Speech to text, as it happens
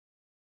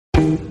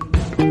Hey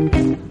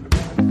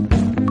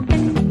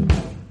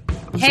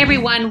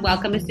everyone,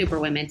 welcome to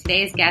Superwomen.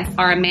 Today's guests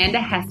are Amanda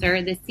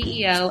Hesser, the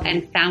CEO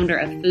and founder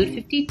of Food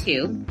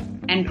 52,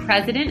 and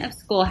president of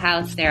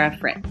Schoolhouse, Sarah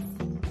Fritz.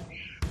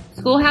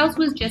 Schoolhouse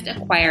was just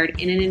acquired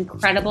in an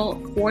incredible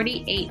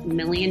 $48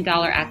 million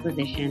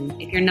acquisition.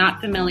 If you're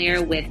not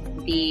familiar with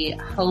the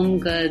home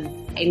goods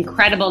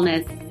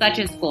incredibleness such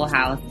as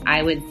Schoolhouse,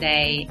 I would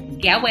say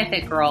get with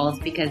it, girls,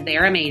 because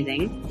they're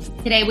amazing.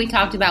 Today we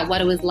talked about what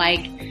it was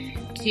like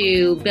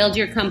to build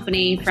your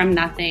company from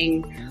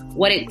nothing,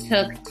 what it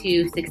took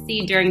to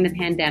succeed during the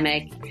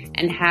pandemic,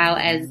 and how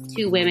as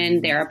two women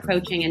they're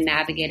approaching and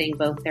navigating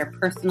both their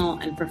personal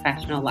and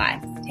professional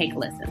lives. Take a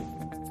listen.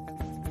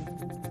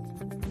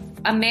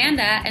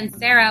 Amanda and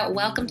Sarah,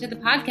 welcome to the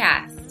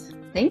podcast.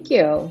 Thank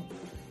you.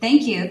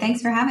 Thank you.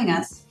 Thanks for having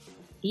us.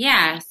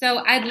 Yeah, so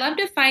I'd love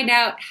to find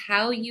out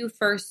how you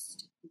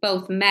first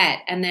both met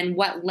and then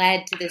what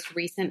led to this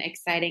recent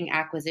exciting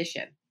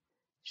acquisition.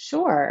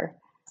 Sure.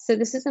 So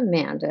this is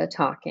Amanda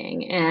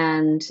talking,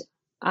 and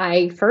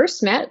I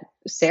first met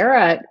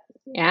Sarah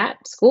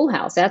at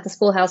Schoolhouse, at the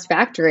Schoolhouse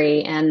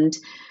factory, and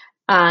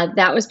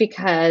that was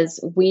because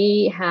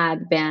we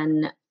had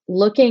been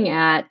looking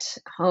at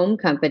home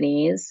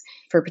companies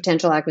for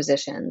potential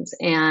acquisitions,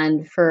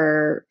 and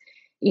for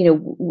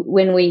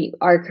when we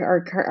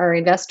our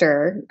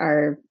investor,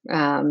 our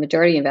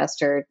majority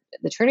investor,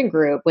 the Turning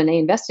Group, when they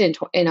invested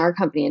in our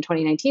company in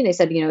 2019, they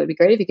said, it'd be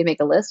great if you could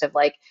make a list of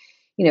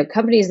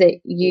companies that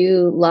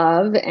you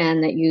love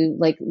and that you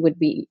would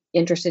be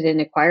interested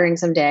in acquiring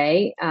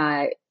someday.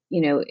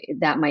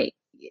 That might,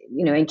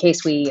 in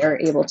case we are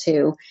able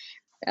to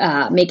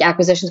make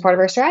acquisitions part of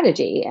our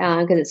strategy,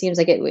 because it seems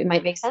like it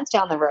might make sense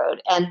down the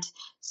road. And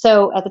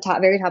so at the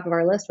very top of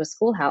our list was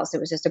Schoolhouse. It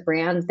was just a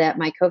brand that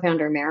my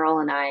co-founder Meryl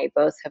and I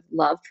both have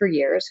loved for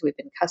years. We've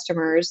been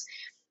customers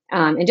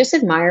and just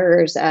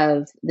admirers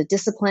of the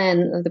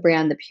discipline of the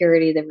brand, the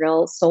purity, the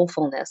real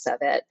soulfulness of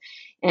it.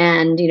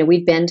 And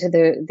we've been to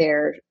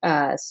their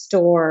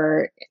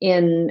store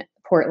in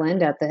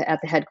Portland at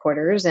the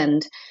headquarters,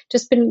 and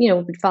just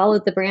been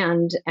followed the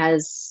brand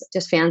as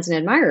just fans and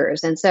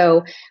admirers. And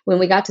so when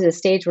we got to the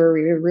stage where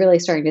we were really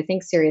starting to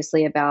think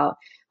seriously about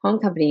home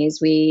companies,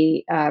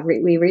 we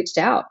reached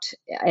out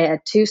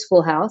to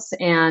Schoolhouse,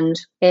 and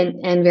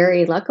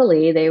very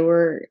luckily they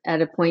were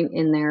at a point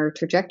in their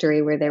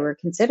trajectory where they were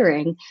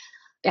considering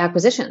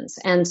acquisitions.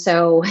 And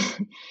so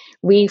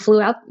we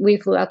flew out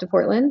to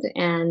Portland,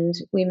 and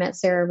we met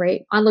Sarah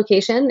right on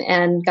location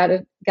and got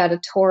a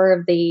tour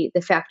of the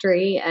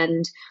factory.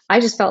 And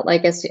I just felt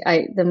like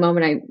the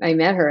moment I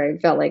met her, I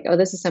felt like, oh,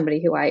 this is somebody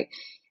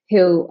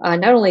who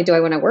not only do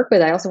I want to work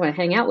with, I also want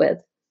to hang out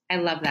with. I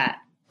love that.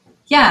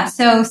 Yeah,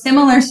 so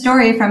similar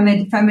story from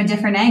a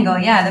different angle.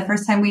 Yeah, the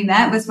first time we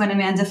met was when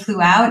Amanda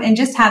flew out, and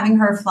just having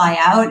her fly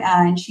out,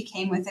 and she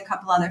came with a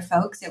couple other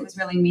folks. It was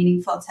really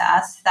meaningful to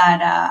us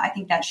that I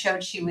think that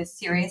showed she was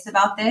serious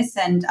about this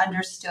and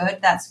understood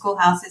that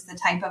Schoolhouse is the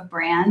type of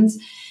brand,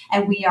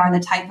 and we are the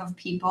type of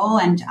people,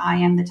 and I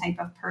am the type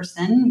of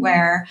person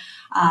where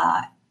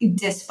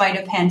despite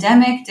a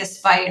pandemic,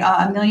 despite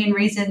a million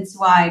reasons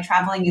why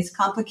traveling is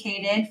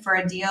complicated, for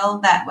a deal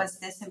that was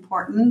this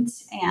important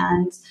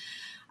and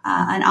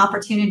an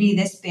opportunity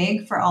this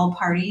big for all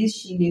parties,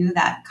 she knew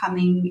that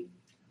coming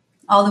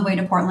all the way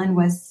to Portland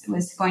was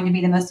going to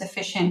be the most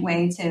efficient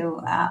way to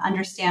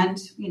understand,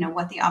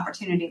 what the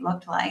opportunity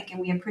looked like. And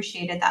we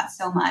appreciated that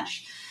so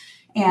much.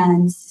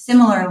 And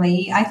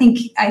similarly, I think,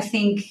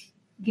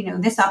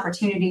 this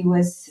opportunity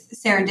was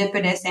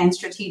serendipitous and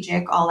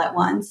strategic all at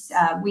once.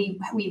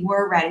 We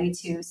were ready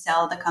to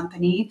sell the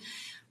company,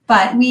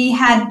 but we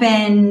had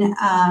been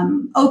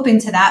open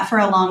to that for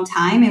a long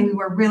time, and we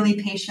were really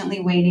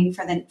patiently waiting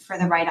for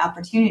the right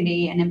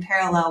opportunity. And in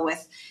parallel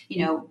with,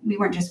 we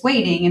weren't just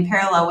waiting. In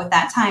parallel with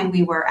that time,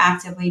 we were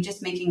actively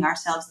just making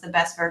ourselves the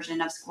best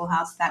version of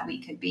Schoolhouse that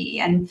we could be.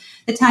 And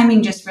the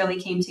timing just really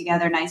came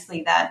together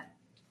nicely that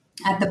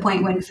at the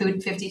point when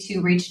Food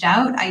 52 reached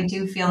out, I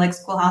do feel like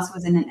Schoolhouse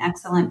was in an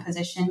excellent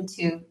position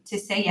to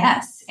say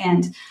yes.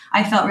 And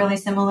I felt really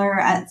similar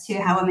to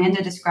how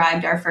Amanda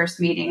described our first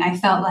meeting. I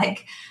felt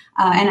like,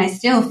 and I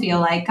still feel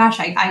like, gosh,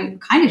 I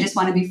kind of just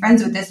want to be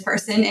friends with this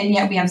person, and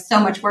yet we have so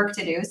much work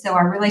to do. So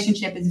our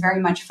relationship is very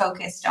much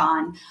focused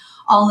on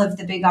all of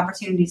the big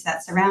opportunities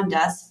that surround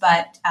us.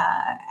 But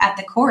at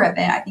the core of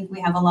it, I think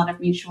we have a lot of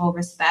mutual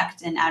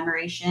respect and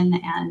admiration.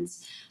 And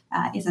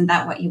isn't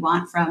that what you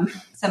want from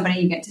somebody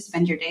you get to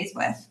spend your days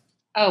with?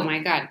 Oh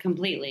my God,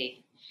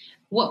 completely.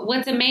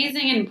 What's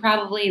amazing and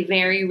probably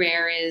very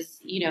rare is,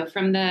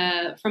 from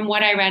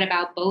what I read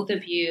about both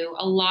of you,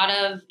 a lot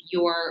of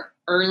your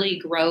early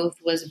growth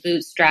was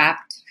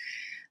bootstrapped.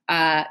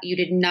 You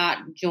did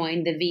not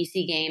join the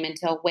VC game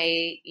until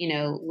way,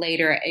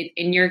 later.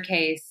 In your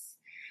case,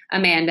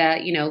 Amanda,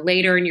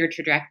 later in your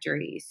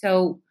trajectory.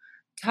 So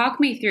talk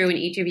me through, and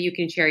each of you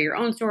can share your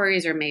own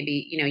stories, or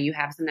maybe, you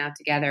have some now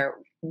together,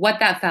 what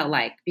that felt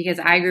like, because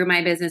I grew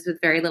my business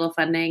with very little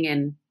funding,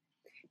 and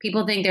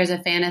people think there's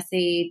a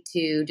fantasy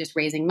to just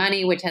raising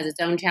money, which has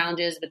its own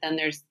challenges, but then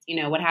there's,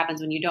 what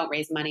happens when you don't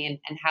raise money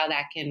and how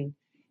that can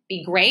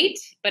be great,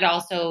 but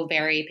also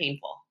very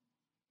painful.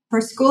 For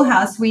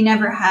Schoolhouse, we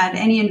never had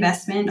any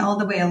investment all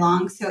the way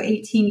along. So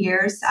 18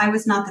 years. I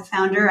was not the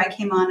founder. I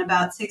came on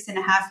about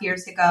 6.5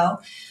 years ago.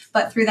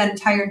 But through that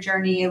entire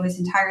journey, it was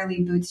entirely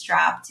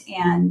bootstrapped.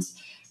 And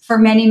for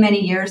many,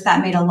 many years,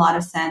 that made a lot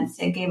of sense.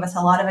 It gave us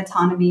a lot of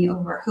autonomy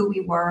over who we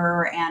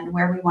were and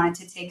where we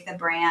wanted to take the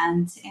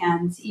brand.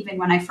 And even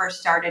when I first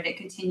started, it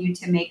continued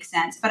to make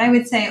sense. But I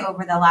would say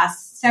over the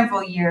last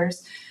several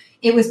years,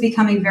 it was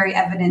becoming very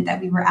evident that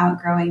we were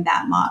outgrowing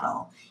that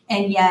model.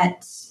 And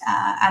yet,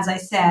 as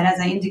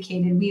I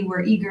indicated, we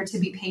were eager to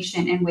be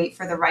patient and wait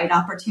for the right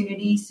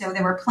opportunity. So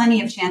there were plenty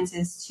of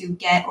chances to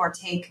get or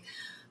take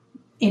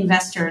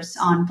investors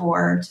on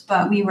board,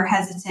 but we were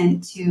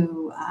hesitant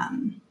to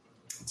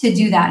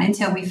do that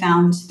until we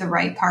found the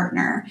right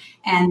partner.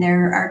 And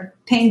there are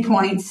pain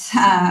points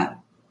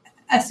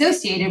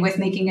associated with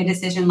making a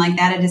decision like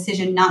that, a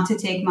decision not to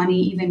take money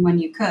even when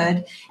you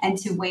could, and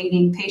to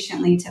waiting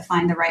patiently to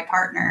find the right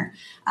partner.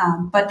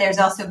 But there's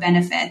also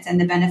benefits, and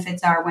the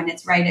benefits are when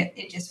it's right,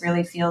 it just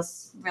really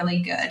feels really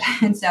good.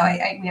 And so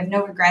we have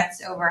no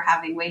regrets over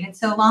having waited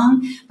so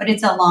long, but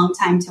it's a long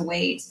time to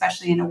wait,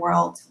 especially in a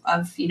world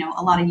of,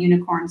 a lot of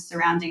unicorns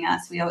surrounding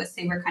us. We always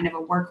say we're kind of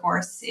a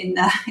workhorse in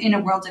a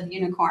world of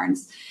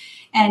unicorns.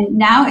 And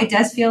now it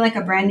does feel like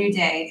a brand new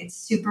day. It's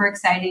super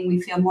exciting. We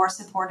feel more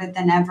supported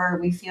than ever.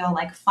 We feel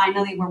like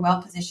finally we're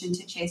well positioned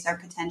to chase our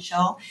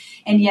potential.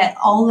 And yet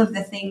all of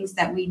the things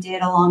that we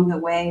did along the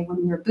way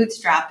when we were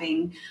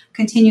bootstrapping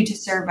continue to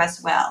serve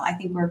us well. I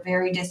think we're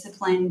very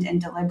disciplined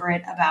and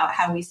deliberate about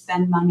how we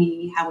spend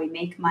money, how we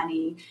make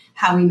money,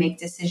 how we make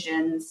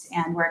decisions.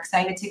 And we're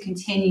excited to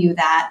continue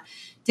that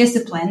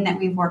discipline that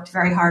we've worked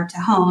very hard to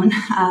hone,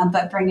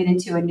 but bring it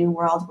into a new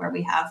world where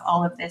we have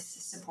all of this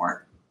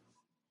support.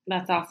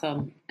 That's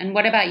awesome. And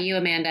what about you,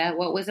 Amanda?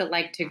 What was it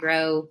like to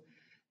grow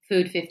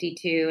Food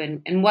 52,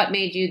 and what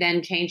made you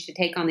then change to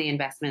take on the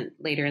investment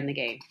later in the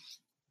game?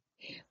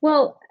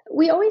 Well,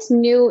 we always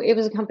knew it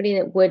was a company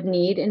that would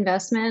need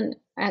investment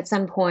at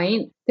some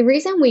point. The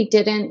reason we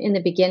didn't in the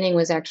beginning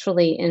was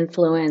actually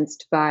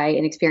influenced by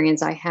an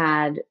experience I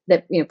had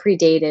that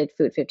predated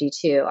Food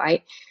 52.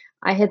 I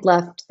had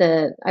left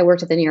I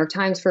worked at the New York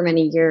Times for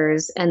many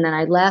years, and then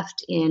I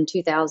left in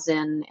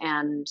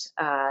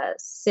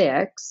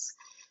 2006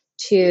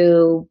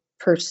 to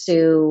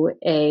pursue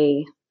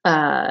a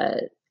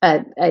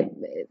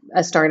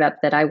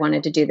startup that I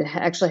wanted to do that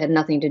actually had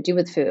nothing to do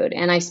with food.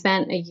 And I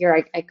spent a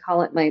year, I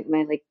call it my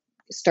like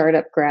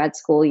startup grad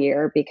school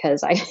year,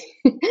 because I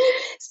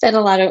spent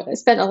a lot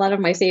of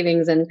my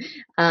savings and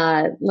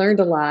learned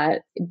a lot.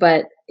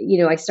 But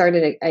I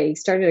started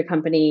a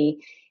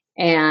company,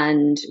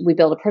 and we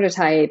built a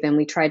prototype, and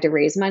we tried to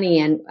raise money,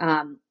 and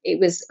it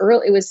was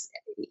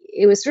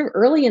sort of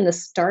early in the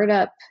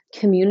startup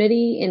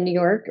community in New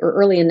York, or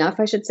early enough,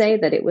 I should say,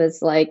 that it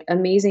was like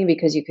amazing,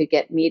 because you could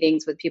get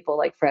meetings with people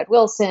like Fred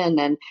Wilson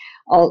and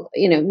all,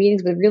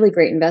 meetings with really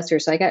great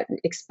investors. So I got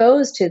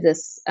exposed to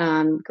this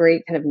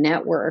great kind of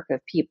network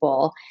of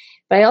people.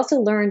 But I also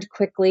learned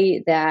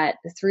quickly that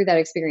through that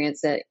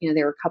experience that,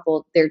 there are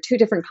two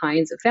different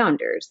kinds of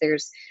founders.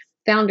 There's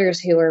founders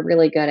who are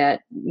really good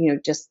at,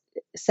 just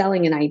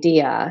selling an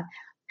idea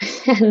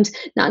and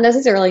not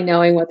necessarily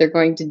knowing what they're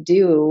going to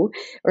do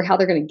or how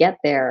they're going to get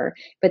there,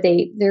 but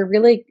they're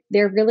really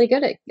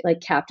good at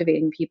like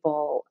captivating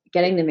people,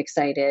 getting them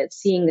excited,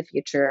 seeing the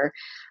future,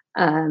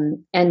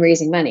 and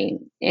raising money.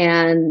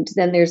 And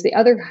then there's the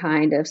other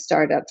kind of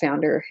startup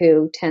founder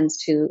who tends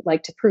to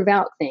like to prove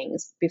out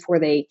things before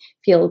they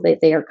feel that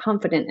they are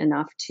confident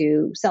enough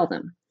to sell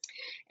them.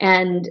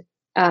 And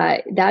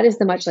that is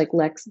the much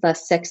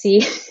less sexy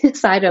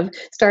side of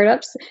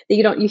startups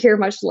that you hear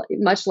much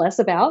less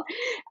about,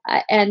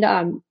 and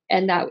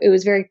that it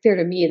was very clear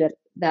to me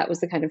that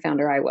was the kind of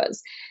founder I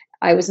was.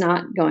 I was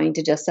not going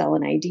to just sell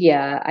an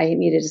idea. I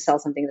needed to sell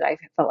something that I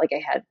felt like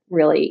I had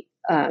really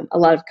a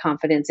lot of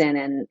confidence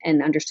in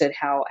and understood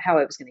how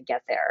I was going to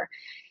get there.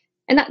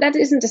 And that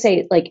isn't to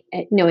say like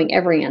knowing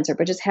every answer,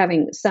 but just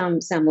having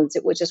some semblance.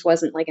 It just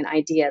wasn't like an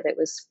idea that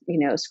was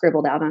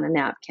scribbled out on a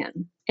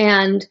napkin.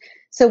 And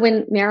so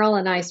when Meryl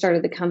and I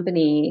started the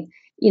company,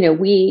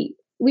 we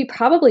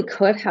probably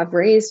could have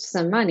raised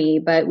some money,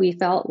 but we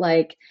felt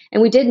like, and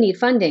we did need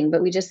funding,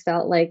 but we just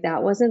felt like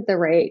that wasn't the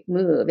right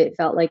move. It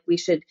felt like we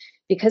should,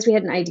 because we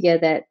had an idea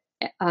that,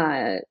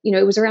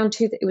 it was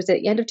it was at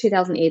the end of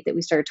 2008 that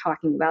we started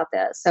talking about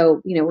this.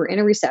 So, we're in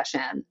a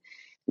recession.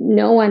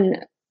 No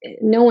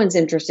one's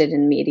interested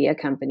in media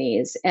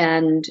companies.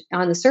 And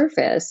on the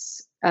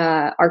surface,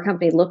 our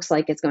company looks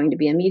like it's going to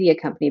be a media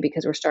company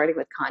because we're starting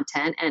with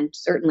content, and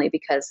certainly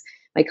because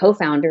my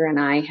co-founder and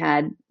I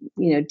had,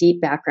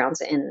 deep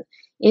backgrounds in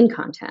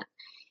content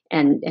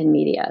and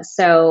media.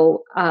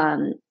 So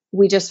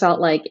we just felt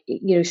like,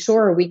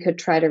 sure, we could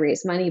try to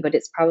raise money, but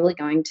it's probably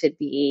going to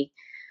be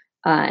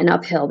an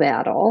uphill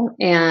battle.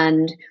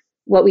 And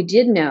what we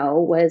did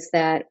know was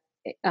that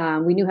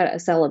we knew how to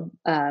sell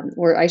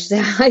or I should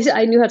say,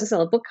 I knew how to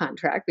sell a book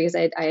contract because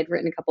I had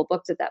written a couple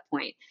books at that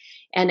point,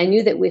 and I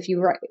knew that if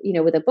you write,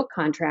 with a book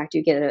contract,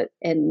 you get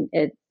an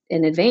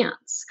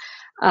advance,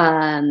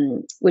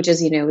 which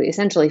is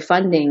essentially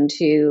funding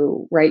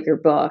to write your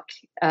book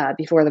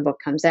before the book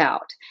comes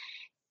out.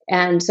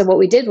 And so what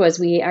we did was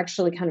we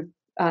actually kind of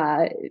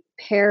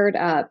paired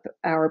up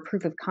our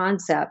proof of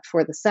concept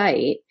for the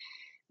site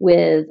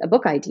with a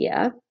book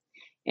idea,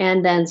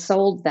 and then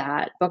sold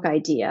that book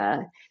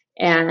idea.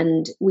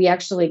 And we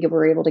actually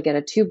were able to get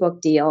a 2-book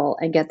deal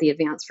and get the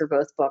advance for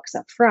both books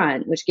up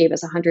front, which gave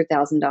us $100,000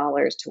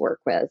 to work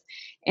with.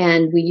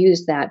 And we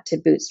used that to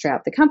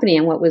bootstrap the company.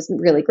 And what was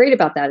really great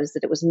about that is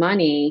that it was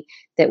money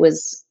that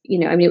was,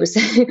 it was,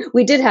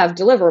 we did have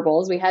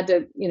deliverables. We had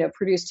to,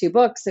 produce 2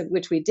 books,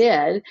 which we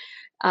did.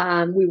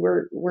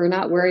 We're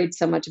not worried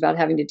so much about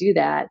having to do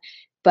that,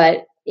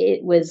 but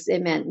it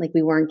meant like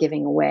we weren't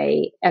giving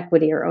away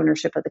equity or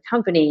ownership of the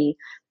company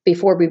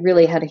before we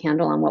really had a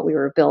handle on what we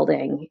were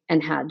building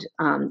and had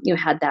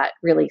that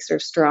really sort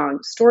of strong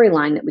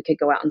storyline that we could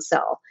go out and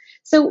sell.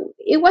 So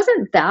it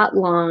wasn't that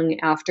long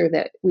after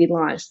that we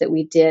launched that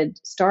we did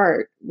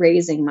start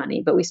raising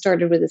money, but we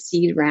started with a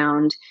seed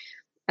round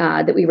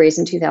that we raised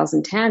in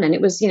 2010. And it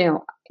was,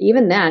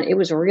 even then it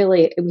was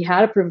really, we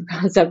had a proof of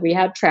concept, we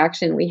had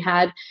traction, we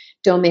had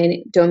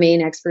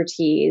domain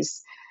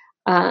expertise.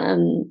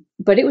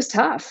 But it was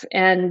tough.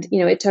 And,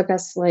 it took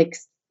us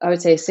I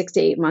would say 6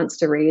 to 8 months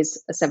to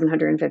raise a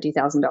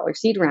 $750,000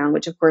 seed round,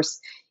 which of course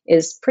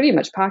is pretty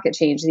much pocket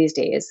change these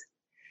days.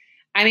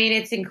 I mean,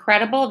 it's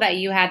incredible that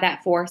you had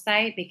that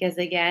foresight because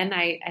again,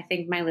 I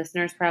think my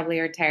listeners probably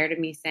are tired of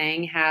me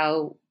saying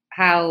how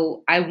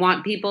I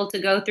want people to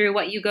go through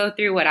what you go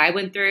through, what I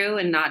went through,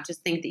 and not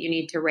just think that you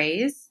need to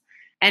raise.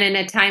 And in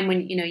a time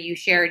when, you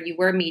shared you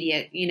were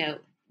media,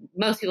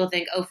 most people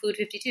think, oh, Food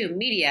 52,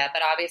 media,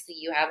 but obviously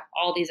you have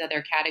all these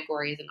other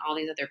categories and all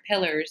these other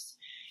pillars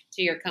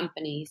to your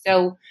company.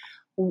 So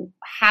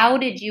how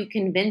did you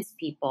convince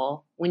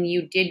people when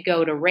you did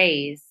go to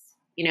raise,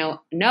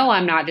 no,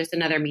 I'm not just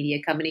another media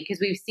company,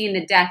 because we've seen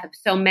the death of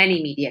so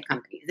many media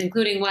companies,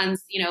 including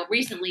ones,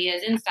 recently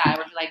as InStyle,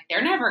 where you're like,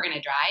 they're never going to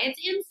dry. It's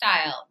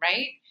InStyle,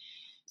 right?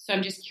 So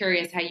I'm just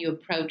curious how you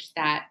approached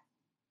that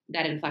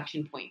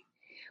inflection point.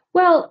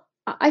 Well,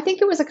 I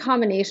think it was a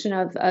combination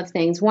of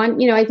things.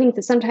 One, I think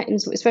that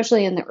sometimes,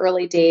 especially in the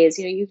early days,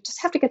 you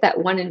just have to get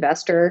that one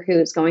investor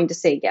who's going to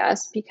say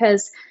yes,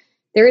 because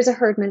there is a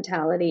herd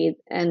mentality,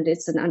 and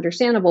it's an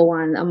understandable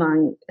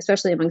one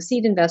especially among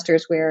seed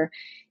investors, where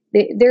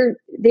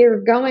they're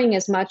going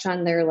as much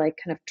on their kind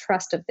of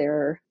trust of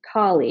their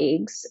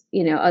colleagues,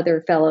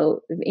 other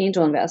fellow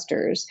angel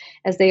investors,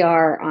 as they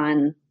are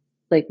on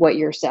what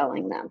you're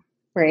selling them.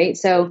 Right.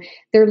 So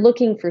they're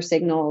looking for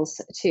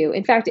signals too.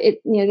 In fact,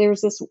 there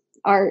was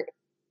our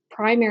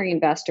primary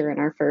investor in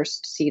our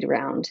first seed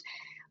round,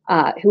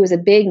 who was a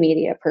big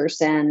media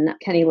person,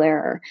 Kenny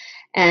Lehrer.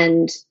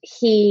 And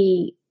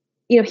he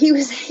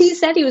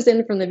said he was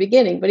in from the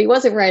beginning, but he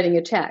wasn't writing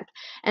a check.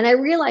 And I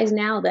realize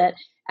now that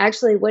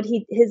actually what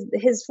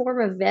his form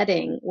of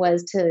vetting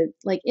was to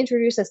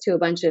introduce us to a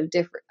bunch of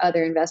different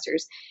other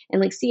investors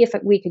and see if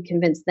we could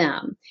convince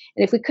them.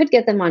 And if we could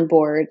get them on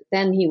board,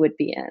 then he would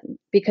be in,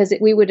 because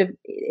we would have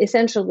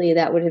essentially,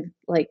 that would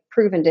have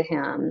proven to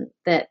him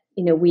that,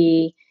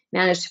 we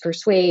managed to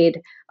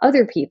persuade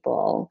other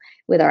people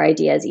with our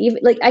ideas. Even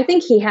I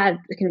think he had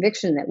the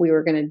conviction that we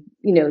were going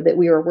to, that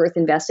we were worth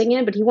investing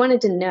in, but he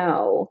wanted to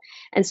know.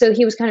 And so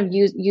he was kind of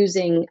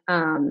using,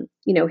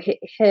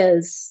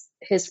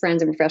 his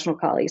friends and professional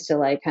colleagues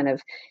to kind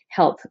of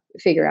help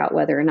figure out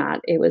whether or not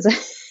it was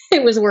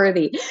it was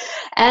worthy,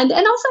 and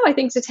also I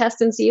think to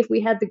test and see if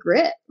we had the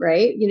grit,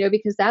 right?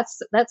 Because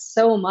that's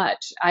so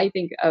much I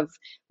think of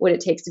what it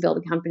takes to build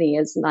a company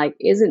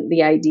isn't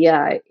the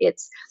idea.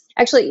 It's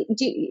actually,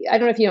 I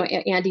don't know if you know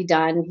Andy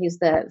Dunn. He's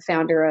the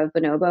founder of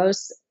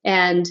Bonobos,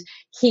 and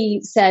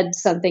he said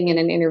something in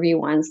an interview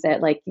once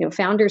that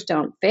founders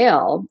don't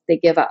fail, they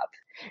give up.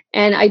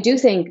 And I do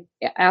think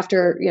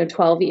after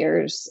 12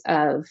 years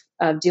of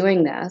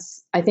doing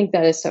this, I think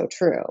that is so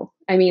true.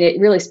 I mean, it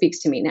really speaks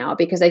to me now,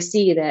 because I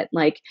see that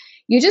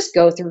you just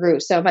go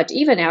through so much,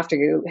 even if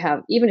you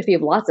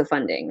have lots of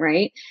funding,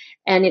 right?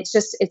 And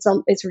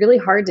it's really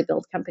hard to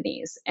build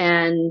companies,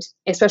 and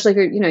especially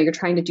if you're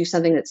trying to do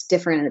something that's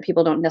different and that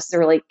people don't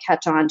necessarily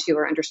catch on to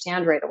or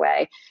understand right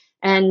away.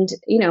 And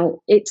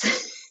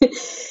it's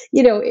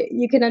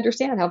you can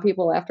understand how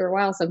people after a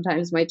while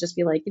sometimes might just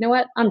be like, you know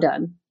what, I'm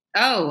done.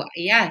 Oh,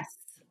 yes.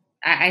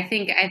 I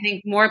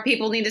think more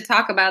people need to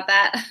talk about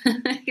that.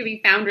 It could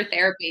be founder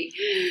therapy.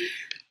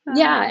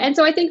 Yeah. And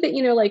so I think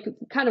that,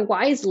 kind of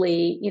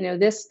wisely,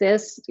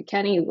 this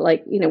Kenny,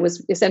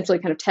 was essentially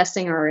kind of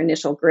testing our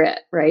initial grit,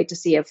 right? To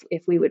see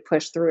if we would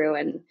push through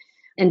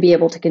and be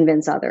able to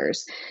convince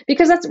others,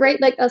 because that's right.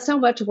 So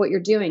much of what you're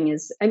doing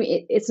is,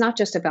 it's not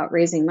just about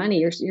raising money.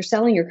 You're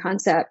selling your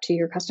concept to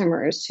your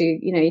customers, to,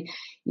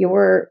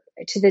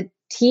 to the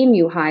team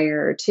you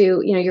hire,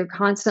 to, you're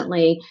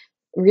constantly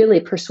really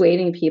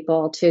persuading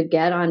people to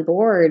get on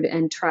board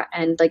and try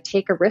and like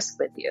take a risk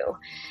with you.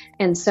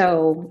 And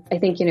so I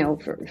think,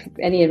 for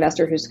any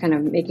investor who's kind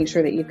of making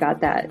sure that you've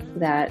got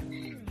that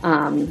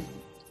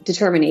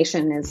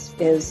determination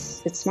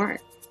it's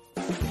smart.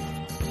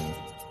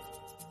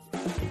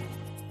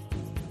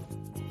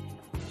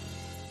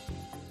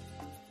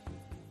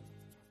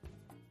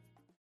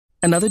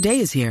 Another day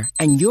is here,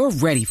 and you're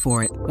ready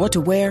for it. What to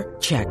wear?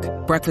 Check.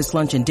 Breakfast,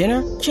 lunch, and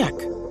dinner? Check.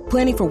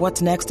 Planning for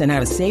what's next and how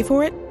to save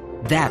for it?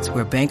 That's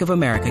where Bank of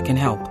America can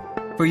help.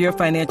 For your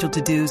financial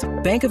to-dos,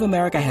 Bank of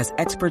America has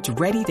experts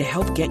ready to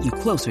help get you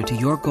closer to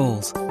your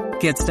goals.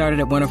 Get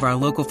started at one of our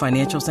local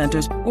financial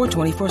centers or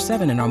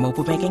 24/7 in our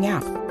mobile banking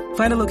app.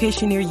 Find a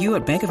location near you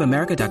at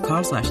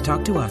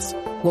bankofamerica.com/talktous.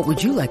 What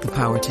would you like the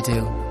power to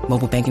do?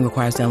 Mobile banking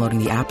requires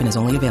downloading the app and is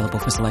only available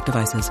for select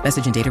devices.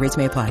 Message and data rates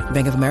may apply.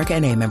 Bank of America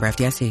NA, member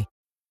FDIC.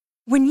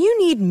 When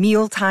you need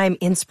mealtime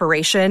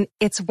inspiration,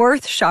 it's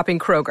worth shopping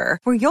Kroger,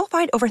 where you'll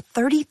find over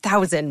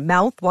 30,000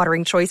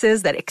 mouth-watering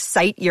choices that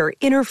excite your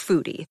inner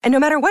foodie. And no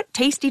matter what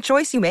tasty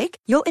choice you make,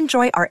 you'll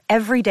enjoy our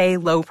everyday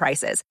low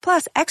prices,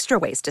 plus extra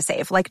ways to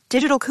save, like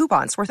digital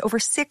coupons worth over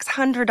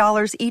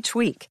 $600 each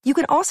week. You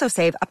can also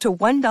save up to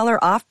 $1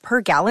 off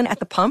per gallon at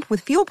the pump with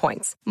fuel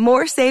points.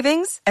 More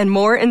savings and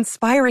more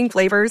inspiring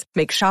flavors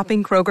make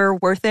shopping Kroger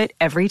worth it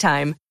every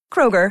time.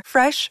 Kroger,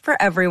 fresh for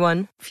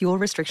everyone. Fuel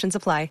restrictions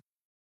apply.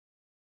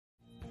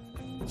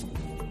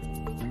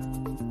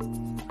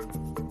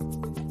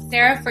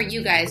 Sarah, for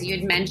you guys, you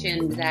had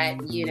mentioned that,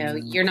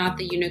 you're not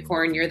the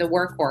unicorn, you're the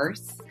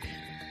workhorse.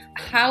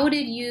 How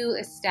did you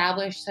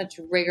establish such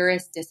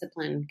rigorous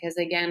discipline? Because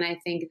again, I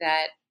think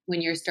that when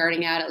you're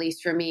starting out, at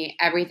least for me,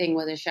 everything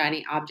was a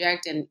shiny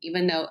object. And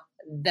even though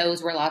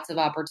those were lots of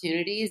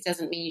opportunities,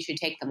 doesn't mean you should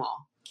take them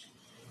all.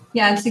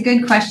 Yeah, it's a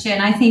good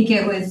question. I think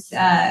it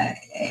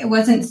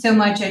wasn't so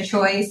much a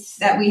choice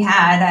that we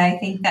had. I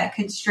think that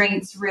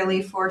constraints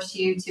really force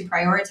you to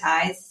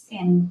prioritize.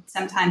 And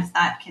sometimes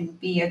that can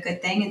be a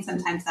good thing. And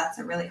sometimes that's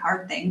a really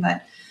hard thing.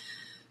 But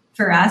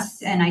for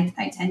us, and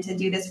I tend to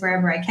do this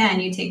wherever I can,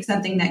 you take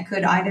something that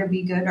could either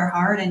be good or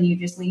hard and you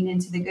just lean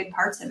into the good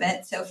parts of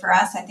it. So for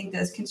us, I think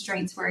those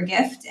constraints were a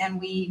gift,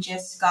 and we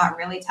just got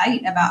really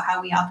tight about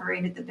how we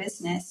operated the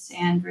business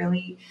and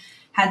really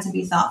had to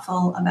be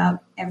thoughtful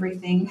about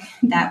everything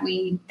that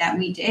we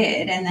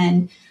did. And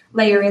then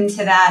layer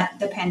into that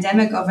the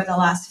pandemic over the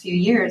last few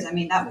years. I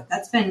mean,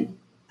 that's been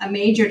a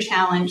major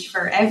challenge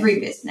for every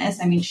business.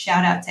 I mean,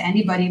 shout out to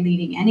anybody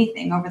leading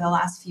anything over the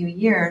last few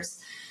years.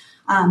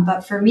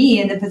 But for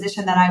me, in the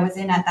position that I was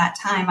in at that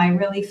time, I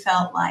really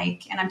felt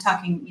like, and I'm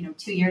talking,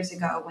 2 years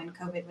ago when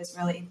COVID was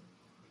really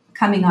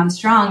coming on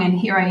strong, and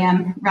here I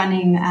am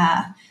running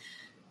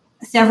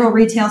several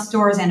retail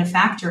stores and a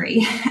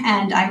factory.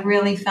 And I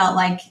really felt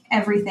like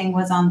everything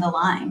was on the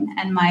line.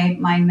 And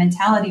my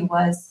mentality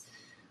was,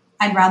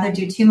 I'd rather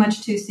do too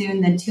much too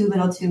soon than too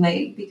little too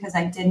late, because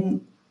I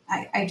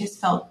just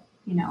felt,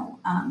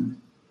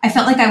 I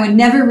felt like I would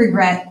never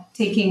regret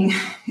taking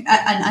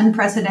an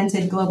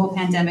unprecedented global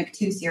pandemic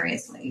too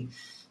seriously.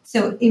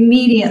 So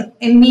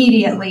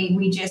immediately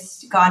we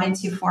just got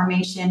into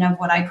formation of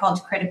what I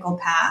called critical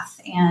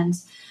path. And,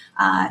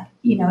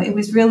 it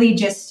was really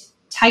just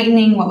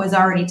tightening what was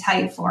already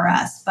tight for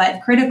us.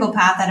 But critical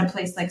path at a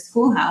place like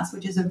Schoolhouse,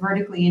 which is a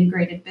vertically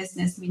integrated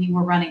business, meaning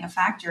we're running a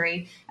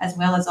factory as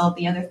well as all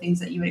the other things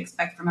that you would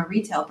expect from a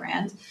retail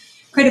brand.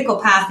 Critical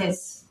path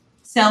is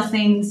sell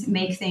things,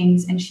 make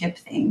things, and ship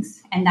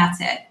things. And that's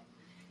it.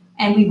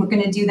 And we were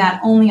going to do that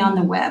only on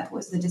the web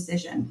was the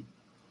decision.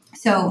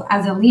 So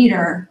as a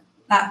leader,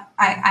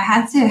 I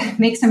had to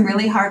make some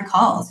really hard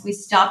calls. We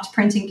stopped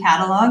printing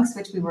catalogs,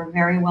 which we were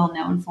very well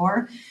known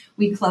for.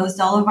 We closed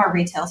all of our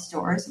retail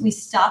stores. We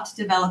stopped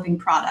developing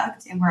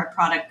product, and we're a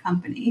product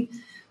company.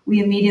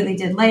 We immediately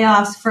did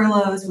layoffs,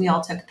 furloughs. We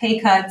all took pay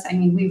cuts. I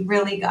mean, we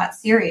really got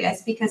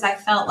serious because I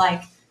felt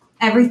like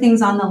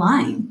everything's on the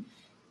line.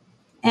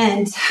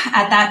 And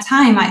at that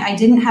time, I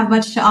didn't have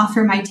much to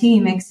offer my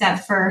team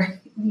except for,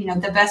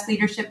 the best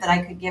leadership that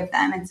I could give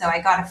them. And so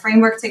I got a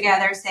framework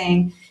together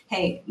saying,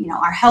 hey,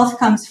 our health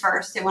comes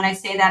first. And when I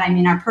say that, I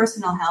mean our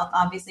personal health,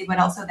 obviously, but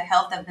also the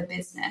health of the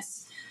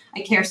business.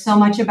 I care so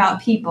much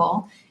about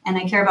people, and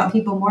I care about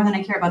people more than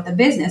I care about the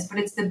business, but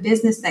it's the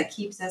business that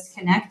keeps us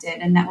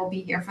connected and that will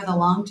be here for the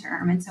long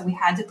term. And so we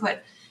had to put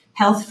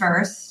health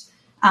first.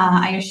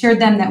 I assured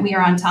them that we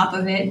are on top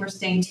of it. We're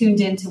staying tuned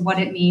into what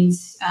it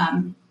means,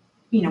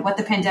 what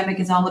the pandemic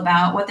is all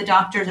about, what the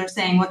doctors are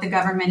saying, what the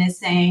government is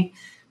saying.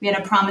 We had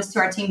a promise to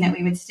our team that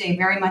we would stay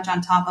very much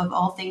on top of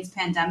all things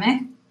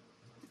pandemic.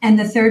 And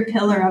the third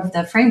pillar of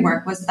the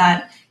framework was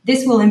that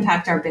this will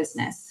impact our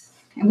business.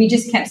 And we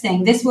just kept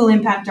saying, this will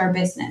impact our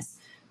business.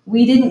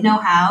 We didn't know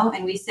how,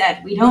 and we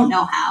said, we don't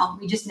know how,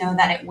 we just know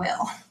that it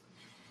will.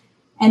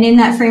 And in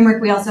that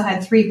framework, we also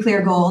had 3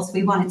 clear goals.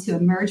 We wanted to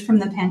emerge from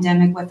the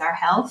pandemic with our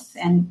health,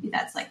 and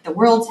that's like the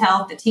world's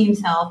health, the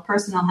team's health,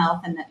 personal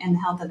health, and the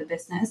health of the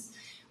business.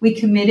 We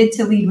committed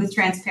to lead with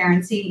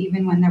transparency,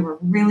 even when there were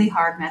really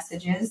hard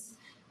messages,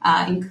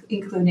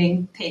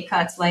 including pay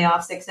cuts,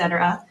 layoffs, et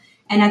cetera.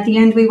 And at the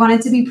end, we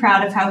wanted to be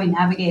proud of how we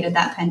navigated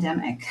that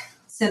pandemic.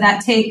 So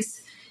that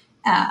takes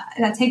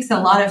a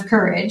lot of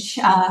courage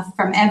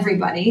from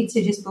everybody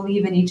to just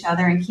believe in each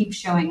other and keep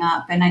showing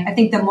up. And I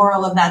think the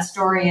moral of that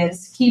story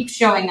is keep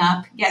showing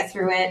up, get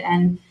through it.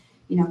 And,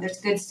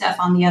 there's good stuff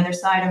on the other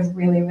side of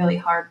really, really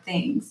hard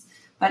things.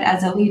 But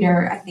as a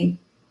leader, I think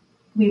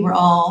we were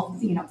all,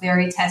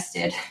 very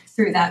tested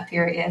through that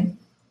period.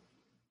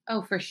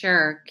 Oh, for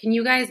sure. Can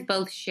you guys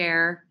both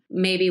share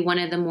maybe one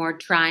of the more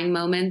trying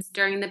moments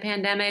during the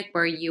pandemic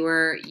where you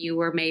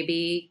were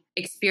maybe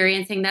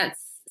experiencing that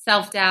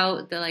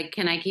self-doubt,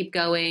 can I keep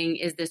going?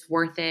 Is this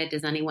worth it?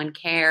 Does anyone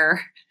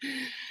care?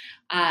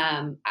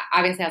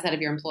 Obviously outside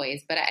of your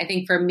employees, but I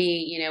think for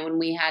me, when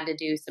we had to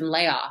do some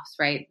layoffs,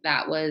 right,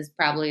 that was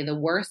probably the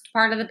worst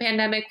part of the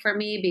pandemic for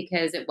me,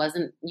 because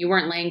you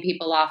weren't laying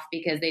people off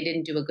because they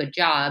didn't do a good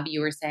job.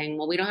 You were saying,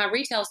 well, we don't have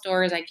retail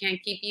stores. I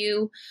can't keep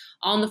you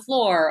on the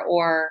floor,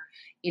 or,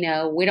 we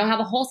don't have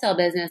a wholesale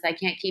business. I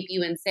can't keep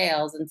you in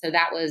sales. And so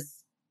that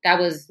was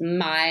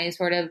my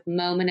sort of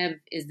moment of,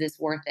 is this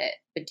worth it?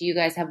 But do you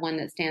guys have one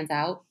that stands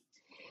out?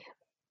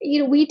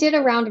 We did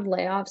a round of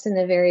layoffs in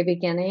the very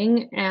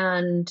beginning,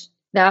 and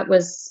it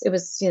was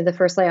the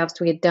first layoffs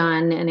we had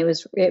done. And it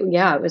was terrible.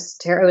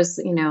 It was,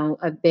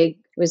 it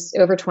was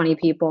over 20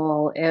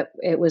 people.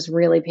 It was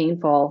really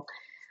painful.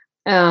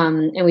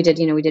 And we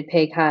did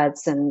pay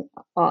cuts and,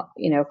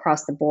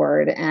 across the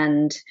board.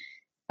 And,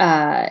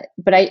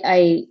 but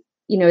I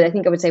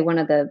think I would say one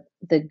of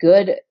the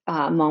good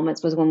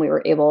moments was when we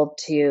were able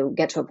to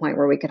get to a point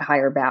where we could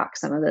hire back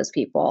some of those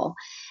people.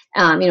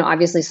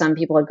 Obviously some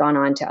people had gone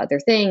on to other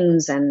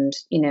things, and,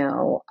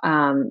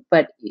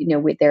 but,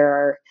 there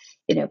are,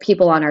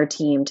 people on our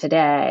team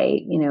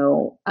today,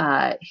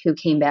 who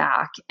came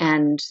back,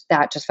 and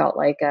that just felt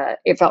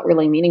it felt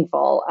really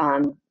meaningful,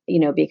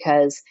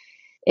 because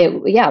it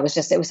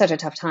was such a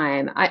tough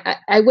time.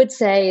 I would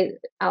say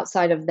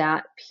outside of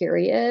that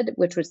period,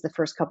 which was the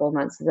first couple of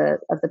months of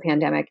the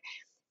pandemic,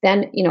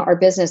 then, our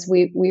business,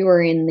 we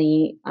were in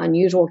the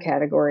unusual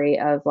category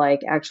of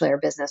actually our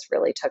business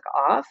really took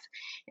off.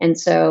 And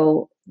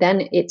so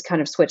then it's kind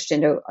of switched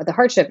into the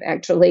hardship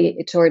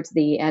actually towards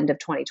the end of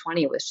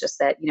 2020. It was just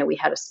that, we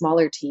had a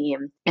smaller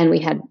team, and we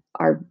had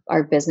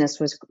our business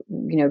was,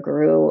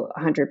 grew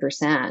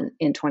 100%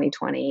 in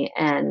 2020,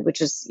 and which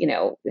is,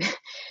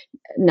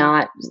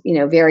 not,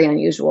 very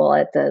unusual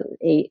at the,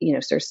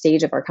 sort of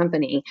stage of our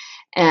company.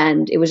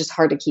 And it was just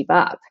hard to keep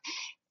up.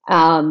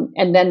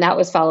 And then that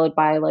was followed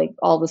by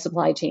all the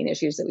supply chain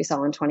issues that we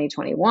saw in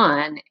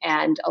 2021,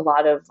 and a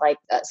lot of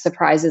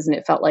surprises. And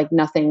it felt like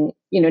nothing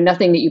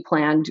that you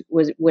planned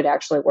would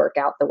actually work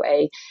out the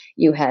way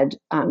you had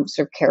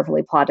sort of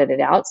carefully plotted it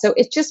out. So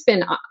it's just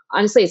been,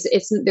 honestly,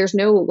 there's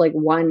no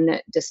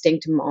one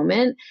distinct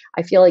moment.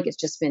 I feel like it's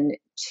just been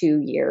 2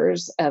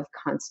 years of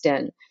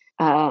constant,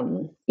 a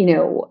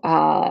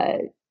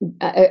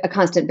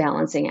constant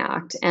balancing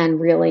act, and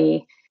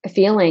really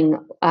feeling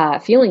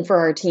for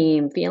our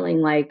team,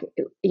 feeling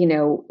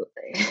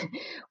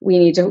we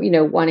need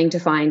to, wanting to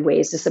find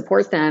ways to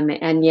support them.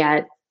 And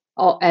yet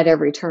at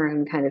every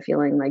turn kind of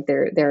feeling like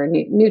there are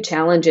new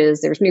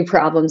challenges, there's new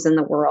problems in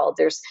the world,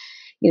 there's,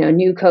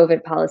 new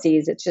COVID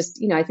policies. It's just,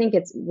 I think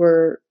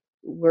we're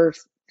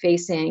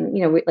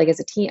facing, as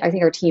a team, I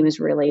think our team is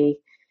really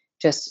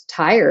just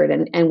tired,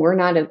 and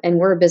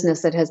we're a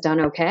business that has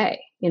done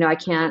okay. I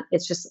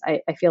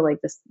feel like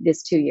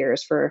this 2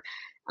 years for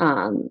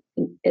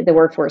the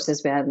workforce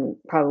has been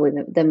probably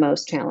the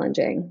most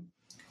challenging.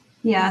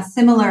 Yeah,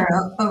 similar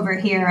over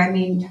here. I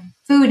mean,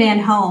 food and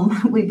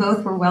home, we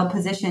both were well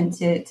positioned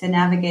to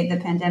navigate the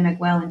pandemic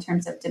well in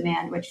terms of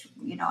demand, which,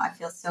 I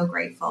feel so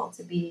grateful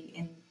to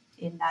be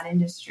in that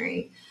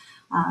industry.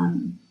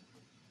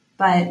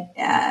 But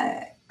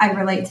I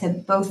relate to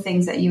both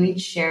things that you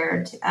each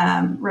shared.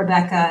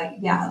 Rebecca,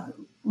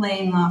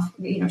 laying off,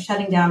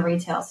 shutting down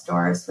retail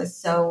stores was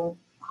so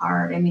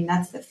hard. I mean,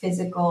 that's the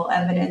physical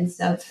evidence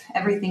of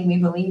everything we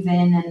believe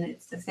in, and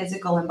it's the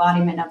physical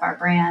embodiment of our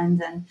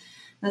brand. And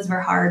those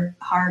were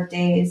hard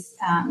days.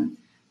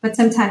 But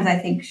sometimes I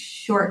think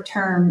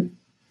short-term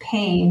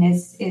pain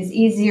is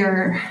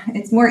easier.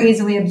 It's more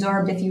easily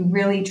absorbed if you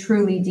really,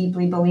 truly,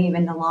 deeply believe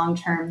in the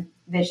long-term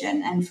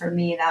vision. And for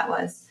me, that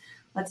was,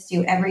 let's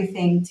do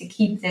everything to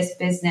keep this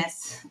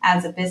business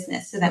as a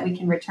business so that we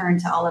can return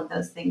to all of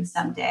those things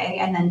someday.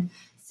 And then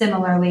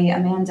similarly,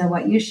 Amanda,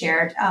 what you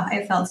shared,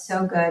 it felt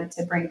so good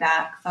to bring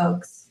back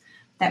folks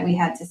that we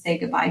had to say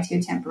goodbye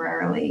to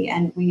temporarily.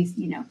 And we,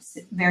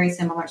 very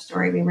similar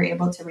story. We were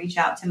able to reach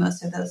out to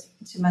most of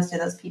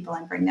those people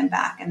and bring them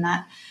back. And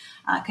that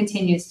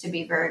continues to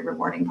be a very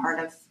rewarding part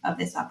of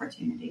this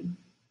opportunity.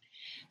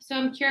 So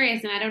I'm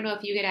curious, and I don't know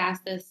if you get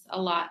asked this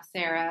a lot,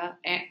 Sarah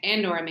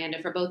and or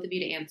Amanda, for both of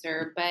you to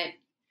answer, but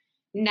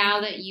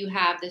now that you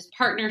have this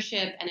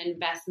partnership and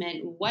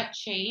investment, what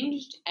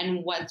changed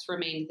and what's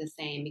remained the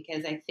same?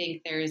 Because I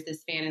think there is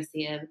this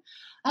fantasy of,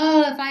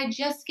 if I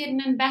just get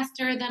an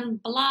investor, then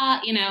blah,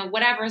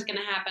 whatever is going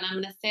to happen.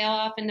 I'm going to sail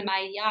off into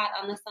my yacht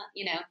on the sun,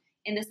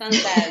 in the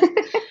sunset.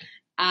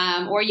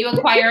 Or you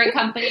acquire a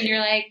company and you're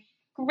like,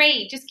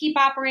 great, just keep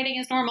operating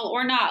as normal,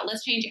 or not.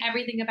 Let's change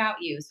everything about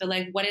you. So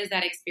like, what has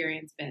that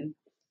experience been?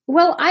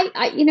 Well, I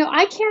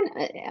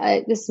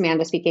can't, this is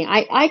Amanda speaking.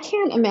 I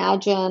can't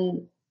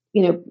imagine,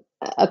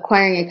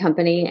 acquiring a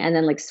company and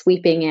then like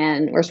swooping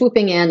in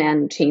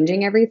and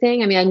changing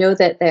everything. I mean, I know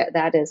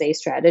that is a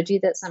strategy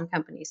that some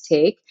companies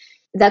take.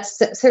 That's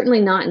certainly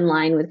not in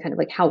line with kind of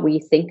like how we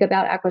think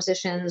about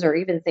acquisitions, or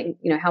even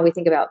how we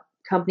think about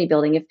company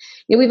building. If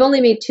we've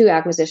only made 2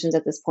 acquisitions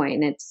at this point,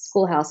 and it's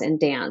Schoolhouse and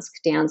Dansk.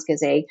 Dansk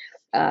is a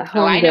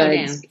home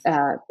goods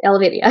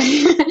elevator.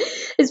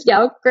 It's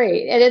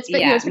great, and it's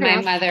been it's been my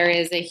around. Mother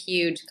is a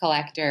huge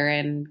collector,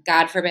 and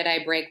God forbid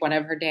I break one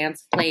of her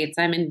Dansk plates,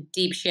 I'm in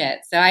deep shit.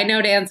 So I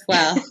know Dansk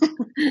well.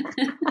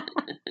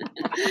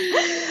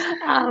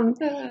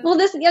 Well,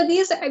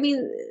 these, I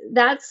mean,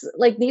 that's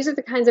like, these are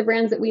the kinds of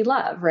brands that we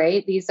love,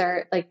 right? These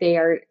are like,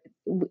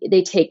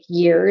 they take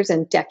years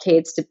and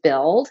decades to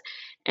build,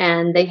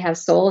 and they have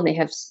soul, and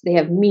they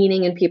have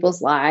meaning in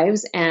people's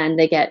lives, and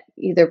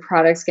their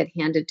products get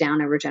handed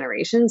down over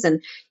generations.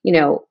 And,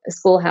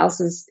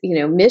 Schoolhouse's,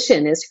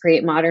 mission is to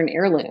create modern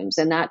heirlooms.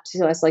 And that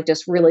to us, like,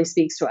 just really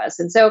speaks to us.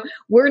 And so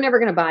we're never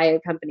going to buy a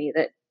company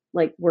that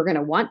like we're going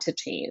to want to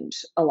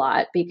change a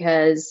lot,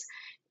 because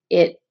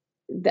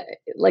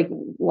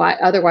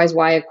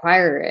why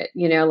acquire it?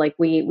 Like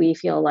we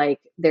feel like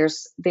there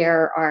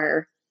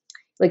are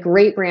like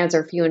great brands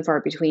are few and far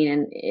between.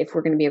 And if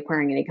we're going to be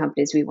acquiring any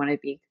companies, we want to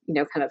be,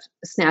 kind of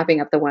snapping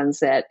up the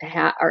ones that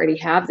already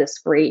have this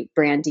great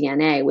brand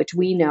DNA, which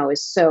we know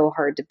is so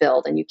hard to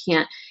build, and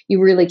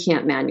you really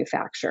can't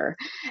manufacture.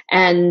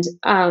 And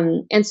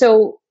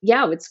so,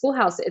 yeah, with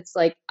Schoolhouse, it's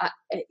like,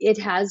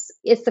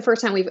 it's the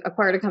first time we've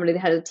acquired a company that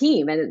had a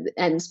team,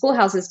 and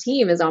Schoolhouse's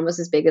team is almost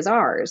as big as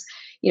ours.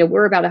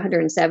 We're about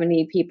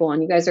 170 people,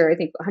 and you guys are, I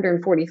think,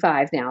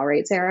 145 now,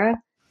 right,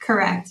 Sarah?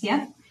 Correct.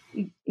 Yeah.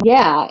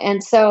 Yeah.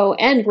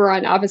 And we're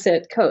on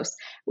opposite coasts,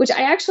 which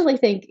I actually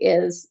think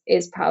is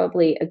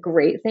probably a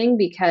great thing,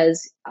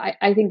 because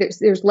I think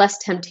there's less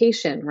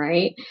temptation,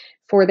 right,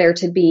 for there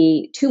to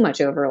be too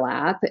much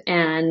overlap.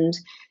 And,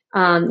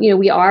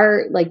 we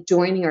are like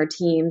joining our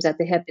teams at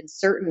the hip in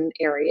certain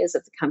areas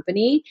of the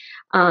company,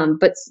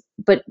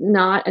 but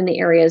not in the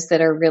areas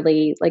that are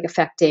really like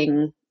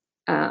affecting,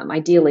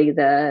 ideally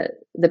the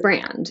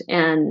brand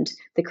and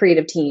the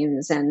creative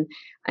teams, and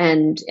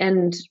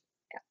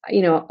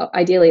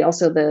ideally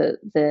also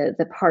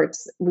the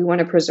parts. We want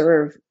to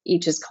preserve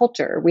each's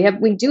culture.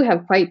 We do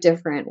have quite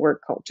different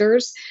work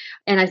cultures.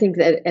 And I think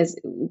that as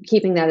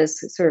keeping that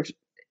as sort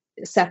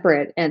of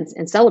separate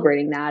and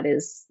celebrating that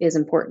is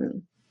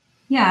important.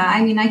 Yeah.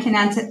 I mean, I can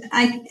add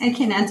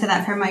to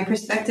that from my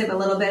perspective a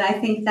little bit. I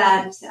think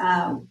that,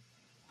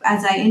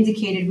 as I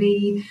indicated,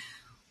 we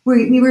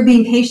were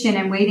being patient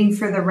and waiting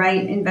for the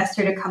right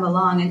investor to come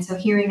along. And so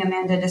hearing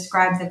Amanda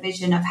describe the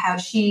vision of how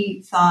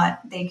she thought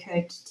they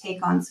could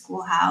take on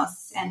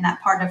Schoolhouse, and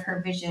that part of her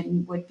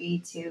vision would be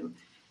to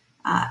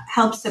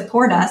help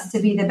support us to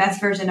be the best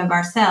version of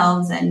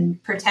ourselves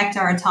and protect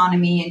our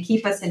autonomy and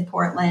keep us in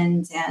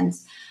Portland. And,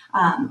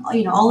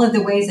 all of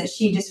the ways that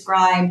she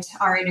described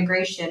our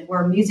integration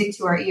were music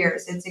to our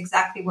ears. It's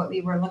exactly what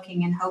we were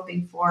looking and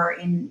hoping for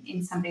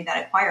in somebody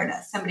that acquired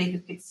us, somebody who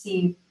could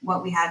see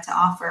what we had to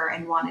offer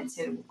and wanted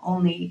to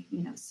only,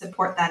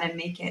 support that and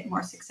make it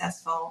more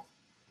successful.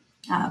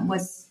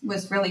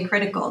 Was really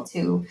critical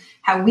to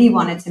how we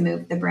wanted to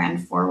move the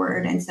brand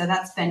forward. And so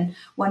that's been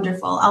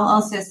wonderful. I'll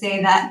also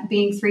say that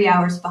being 3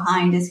 hours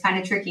behind is kind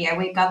of tricky. I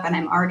wake up and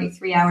I'm already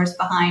 3 hours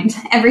behind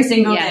every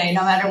single day.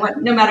 No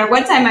matter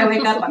what time I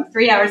wake up, I'm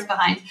 3 hours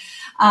behind.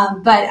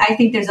 But I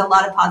think there's a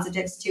lot of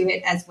positives to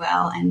it as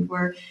well. And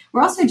we're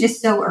also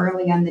just so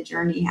early on the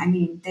journey. I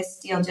mean, this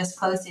deal just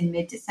closed in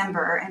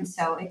mid-December. And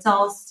so it's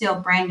all still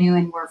brand new,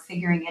 and we're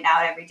figuring it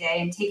out every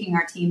day and taking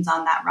our teams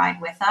on that ride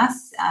with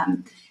us.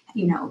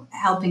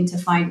 Helping to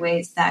find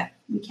ways that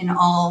we can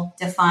all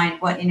define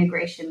what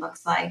integration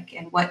looks like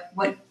and what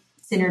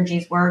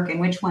synergies work and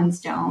which ones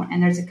don't.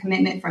 And there's a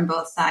commitment from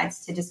both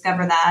sides to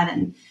discover that.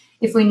 And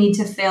if we need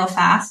to fail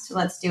fast,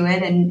 let's do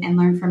it and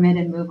learn from it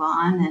and move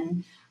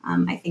on.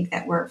 And I think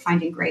that we're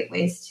finding great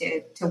ways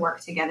to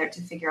work together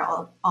to figure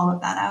all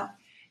of that out.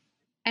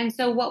 And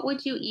so what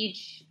would you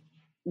each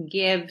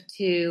give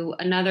to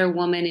another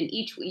woman in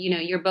each,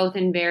 you're both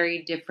in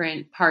very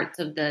different parts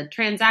of the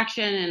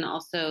transaction, and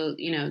also,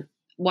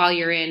 while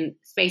you're in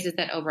spaces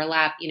that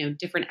overlap,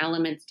 different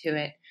elements to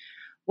it.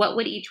 What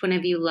would each one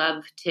of you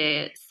love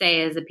to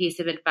say as a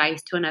piece of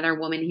advice to another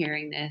woman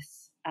hearing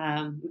this?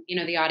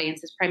 The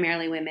audience is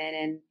primarily women,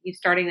 and you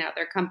starting out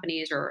their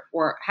companies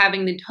or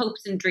having the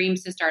hopes and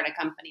dreams to start a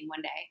company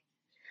one day.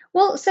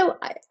 Well, so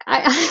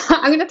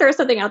I'm going to throw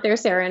something out there,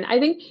 Sarah, and I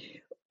think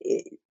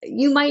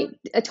you might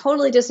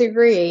totally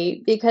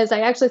disagree, because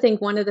I actually think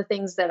one of the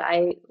things that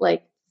I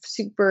like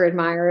super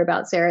admire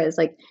about Sarah is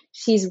like,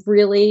 she's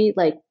really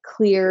like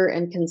clear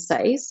and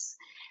concise.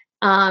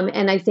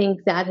 And I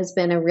think that has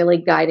been a really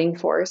guiding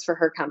force for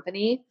her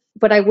company.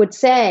 But I would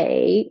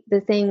say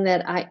the thing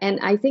that I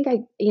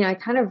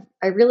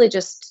really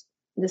just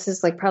this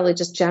is like probably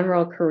just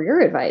general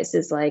career advice,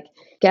 is like,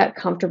 get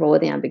comfortable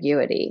with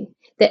ambiguity,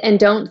 and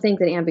don't think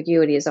that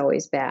ambiguity is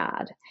always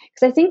bad.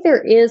 Because I think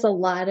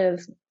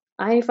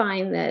I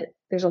find that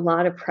there's a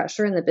lot of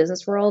pressure in the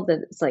business world that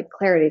it's like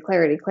clarity,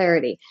 clarity,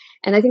 clarity.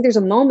 And I think there's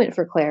a moment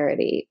for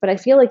clarity, but I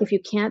feel like if you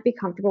can't be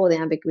comfortable with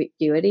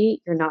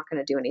ambiguity, you're not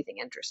going to do anything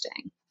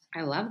interesting.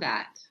 I love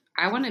that.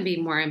 I want to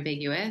be more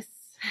ambiguous.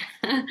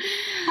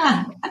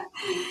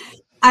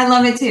 I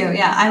love it too.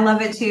 Yeah, I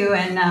love it too.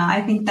 And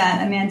I think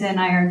that Amanda and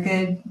I are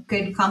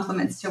good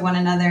compliments to one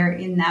another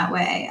in that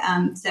way.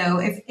 So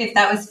if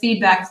that was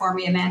feedback for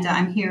me, Amanda,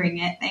 I'm hearing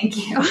it. Thank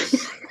you.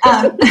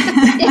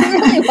 It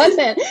really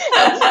wasn't.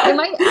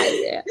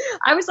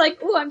 I was like,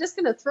 I'm just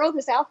going to throw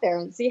this out there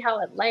and see how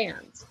it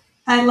lands.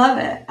 I love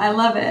it.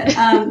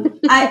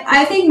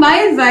 I think my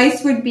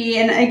advice would be,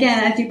 and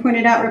again, as you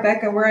pointed out,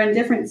 Rebecca, we're on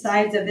different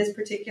sides of this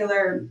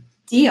particular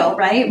deal,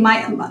 right?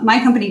 My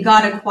company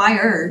got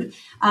acquired,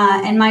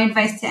 and my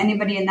advice to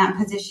anybody in that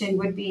position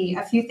would be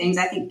a few things.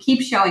 I think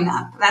keep showing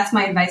up. That's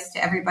my advice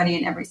to everybody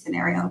in every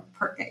scenario,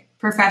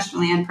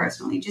 professionally and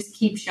personally. Just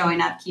keep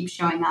showing up.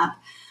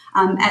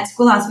 At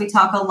Schoolhouse, we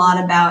talk a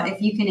lot about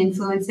if you can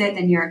influence it,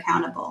 then you're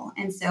accountable.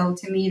 And so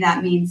to me,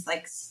 that means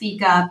like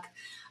speak up,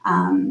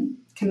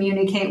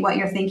 communicate what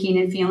you're thinking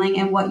and feeling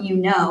and what you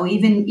know,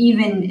 even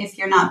if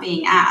you're not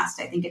being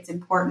asked. I think it's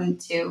important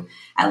to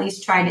at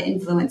least try to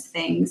influence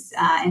things.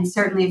 And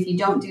certainly if you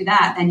don't do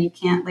that, then you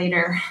can't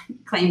later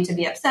claim to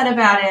be upset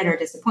about it or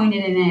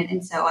disappointed in it.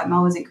 And so I'm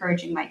always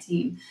encouraging my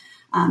team,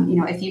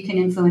 if you can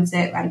influence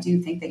it, I do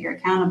think that you're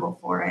accountable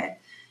for it.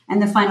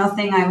 And the final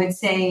thing I would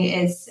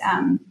say is,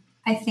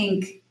 I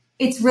think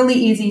it's really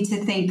easy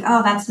to think,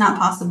 oh, that's not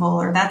possible,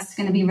 or that's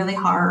going to be really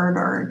hard,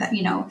 or that,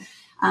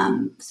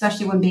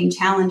 especially when being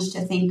challenged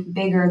to think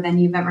bigger than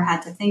you've ever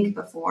had to think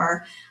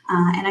before.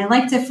 And I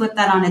like to flip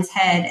that on its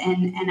head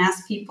and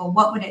ask people,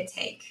 what would it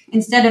take?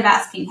 Instead of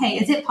asking, hey,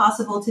 is it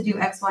possible to do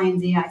X, Y,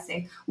 and Z? I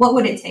say, what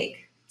would it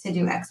take to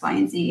do X, Y,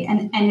 and Z?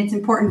 And it's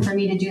important for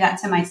me to do that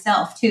to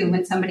myself too.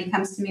 When somebody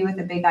comes to me with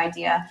a big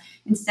idea,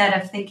 instead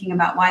of thinking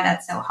about why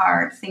that's so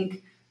hard,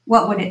 think,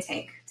 what would it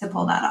take to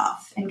pull that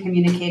off, and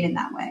communicate in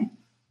that way.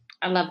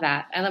 I love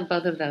that. I love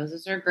both of those.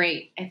 Those are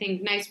great. I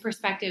think nice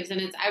perspectives.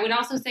 And I would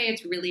also say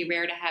it's really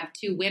rare to have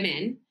two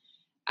women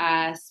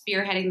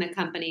spearheading the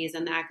companies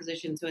and the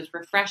acquisition. So it's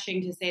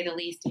refreshing, to say the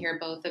least, to hear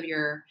both of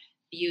your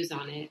views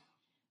on it.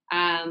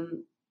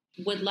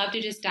 Would love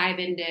to just dive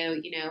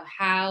into,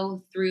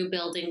 how through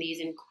building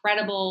these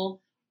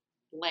incredible,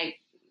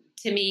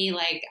 to me,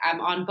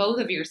 I'm on both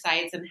of your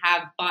sites and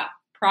have bought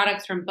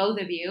products from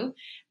both of you,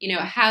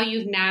 how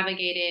you've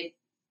navigated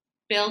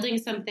building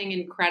something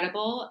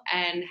incredible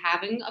and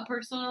having a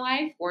personal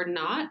life or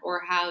not,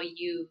 or how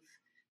you've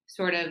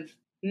sort of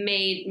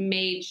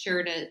made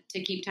sure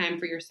to keep time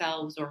for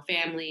yourselves or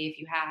family if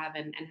you have,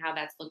 and how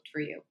that's looked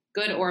for you,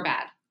 good or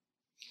bad.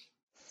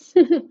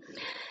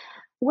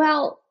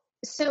 Well,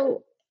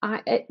 so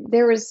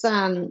there was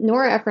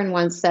Nora Ephron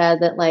once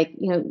said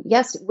that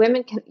yes,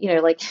 women can,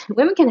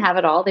 women can have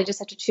it all. They just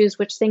have to choose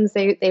which things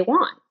they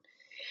want.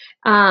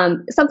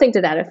 Something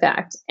to that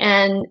effect.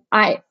 And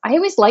I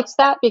always liked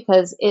that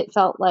because it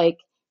felt like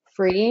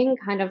freeing,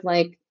 kind of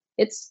like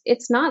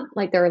it's not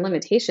like there are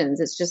limitations.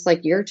 It's just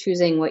like you're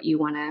choosing what you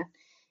want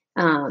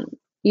to,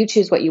 you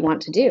choose what you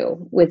want to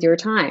do with your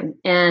time,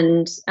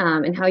 and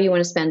how you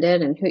want to spend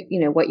it, and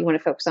who, what you want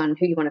to focus on,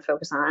 who you want to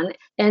focus on.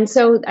 And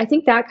so I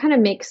think that kind of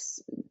makes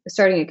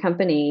starting a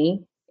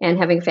company and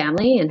having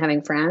family and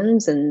having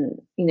friends and,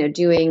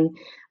 doing,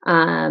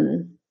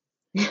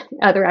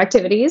 other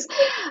activities,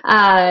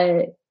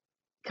 kind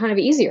of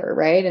easier,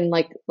 right? And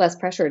less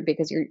pressured,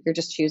 because you're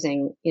just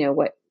choosing,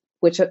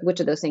 which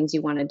of those things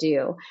you want to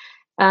do.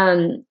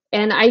 And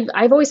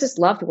I've always just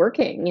loved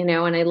working, and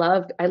I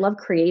love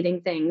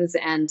creating things.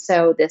 And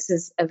so this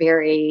is a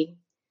very,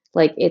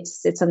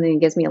 it's something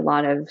that gives me a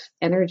lot of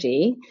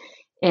energy.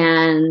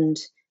 And,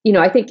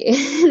 I think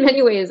in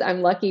many ways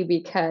I'm lucky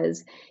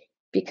because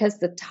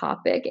the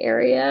topic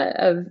area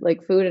of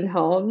food and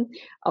home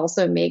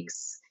also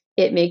makes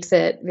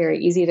it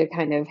very easy to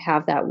kind of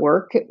have that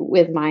work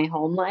with my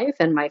home life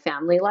and my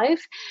family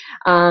life,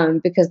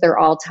 because they're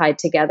all tied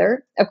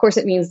together. Of course,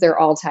 it means they're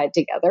all tied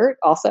together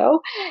also.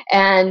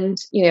 And,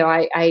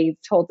 I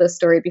told this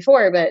story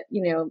before, but,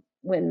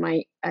 when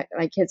my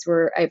kids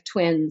I have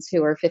twins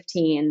who are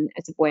 15,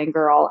 it's a boy and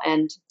girl.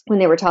 And when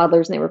they were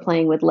toddlers and they were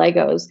playing with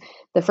Legos,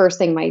 the first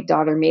thing my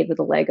daughter made with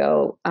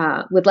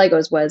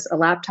Legos was a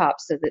laptop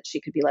so that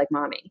she could be like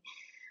mommy.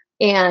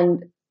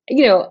 And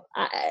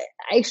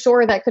I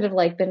sure that could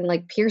have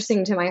been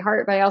piercing to my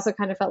heart, but I also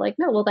kind of felt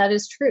no, well, that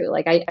is true.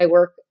 I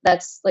work,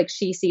 that's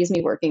she sees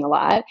me working a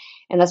lot,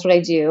 and that's what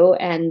I do.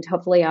 And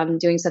hopefully I'm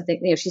doing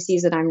something, she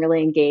sees that I'm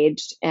really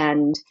engaged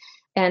and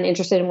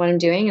interested in what I'm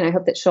doing. And I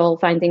hope that she'll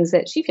find things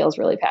that she feels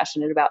really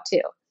passionate about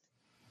too.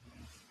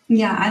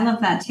 Yeah, I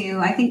love that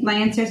too. I think my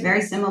answer is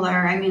very similar.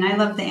 I mean, I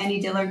love the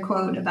Annie Dillard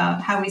quote about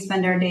how we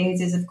spend our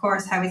days is, of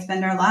course, how we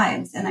spend our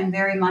lives. And I'm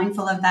very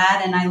mindful of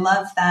that. And I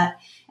love that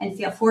and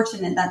feel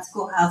fortunate that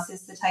Schoolhouse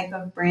is the type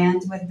of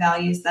brand with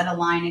values that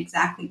align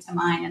exactly to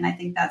mine. And I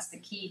think that's the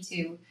key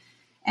to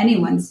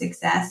anyone's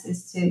success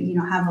is to,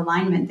 have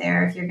alignment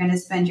there. If you're going to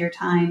spend your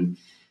time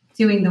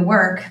doing the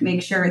work,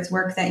 make sure it's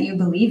work that you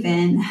believe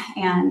in.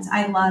 And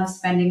I love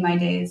spending my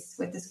days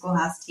with the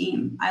Schoolhouse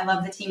team. I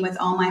love the team with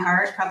all my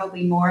heart,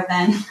 probably more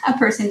than a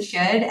person should.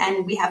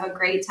 And we have a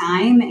great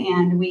time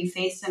and we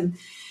face some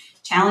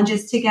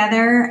challenges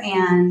together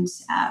and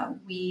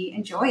we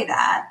enjoy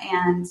that.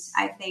 And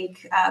I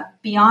think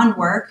beyond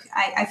work,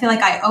 I feel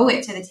like I owe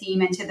it to the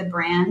team and to the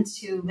brand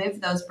to live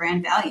those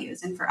brand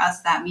values. And for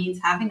us, that means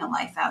having a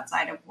life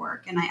outside of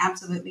work. And I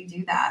absolutely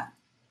do that.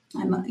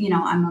 I'm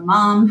a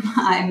mom,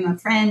 I'm a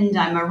friend,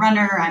 I'm a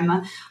runner, I'm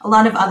a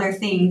lot of other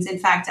things. In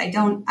fact, I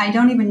don't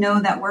even know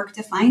that work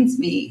defines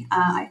me.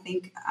 I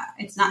think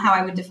it's not how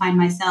I would define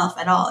myself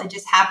at all. It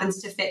just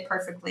happens to fit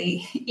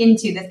perfectly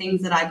into the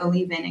things that I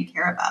believe in and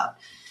care about.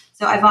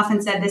 So I've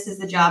often said this is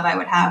the job I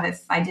would have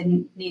if I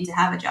didn't need to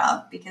have a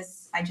job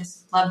because I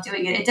just love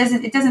doing it.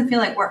 It doesn't feel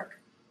like work.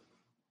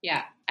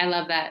 Yeah, I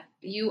love that.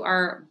 You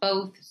are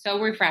both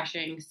so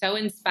refreshing, so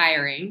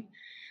inspiring.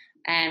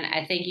 And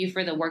I thank you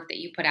for the work that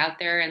you put out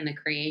there and the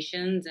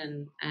creations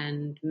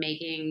and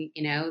making,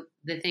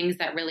 the things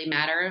that really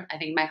matter. I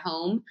think my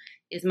home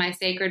is my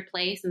sacred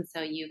place. And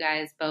so you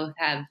guys both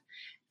have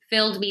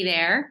filled me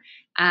there.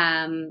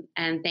 And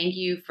thank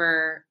you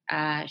for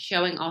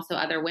showing also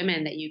other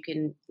women that you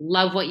can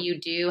love what you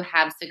do,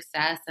 have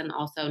success, and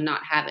also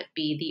not have it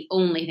be the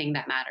only thing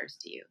that matters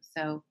to you.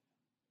 So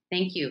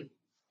thank you.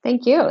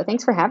 Thank you.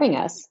 Thanks for having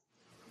us.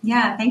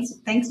 Yeah,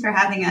 thanks for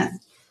having us.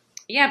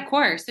 Yeah, of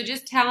course. So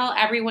just tell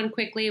everyone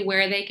quickly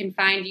where they can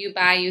find you,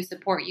 buy you,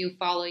 support you,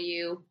 follow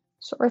you.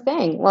 Sure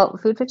thing. Well,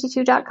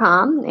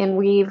 food52.com, and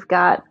we've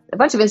got a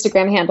bunch of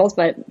Instagram handles,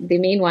 but the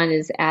main one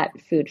is at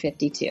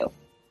food52.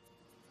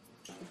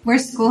 We're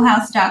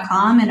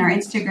schoolhouse.com, and our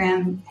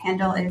Instagram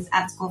handle is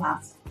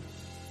 @schoolhouse.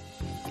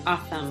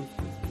 Awesome.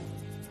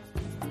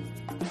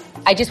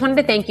 I just wanted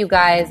to thank you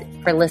guys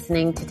for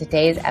listening to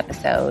today's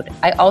episode.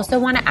 I also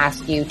want to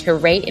ask you to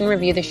rate and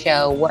review the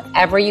show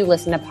wherever you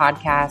listen to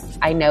podcasts.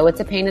 I know it's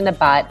a pain in the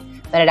butt,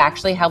 but it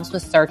actually helps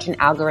with search and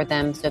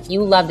algorithms. So if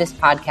you love this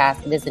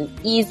podcast, it is an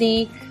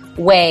easy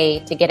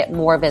way to get it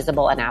more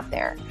visible and out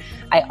there.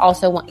 I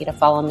also want you to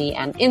follow me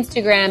on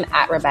Instagram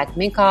at Rebecca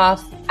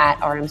Minkoff, at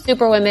RM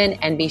Superwomen,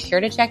 and be sure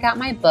to check out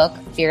my book,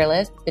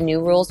 Fearless, The New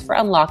Rules for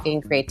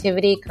Unlocking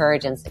Creativity,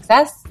 Courage, and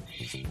Success.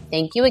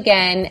 Thank you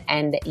again,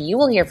 and you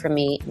will hear from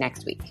me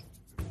next week.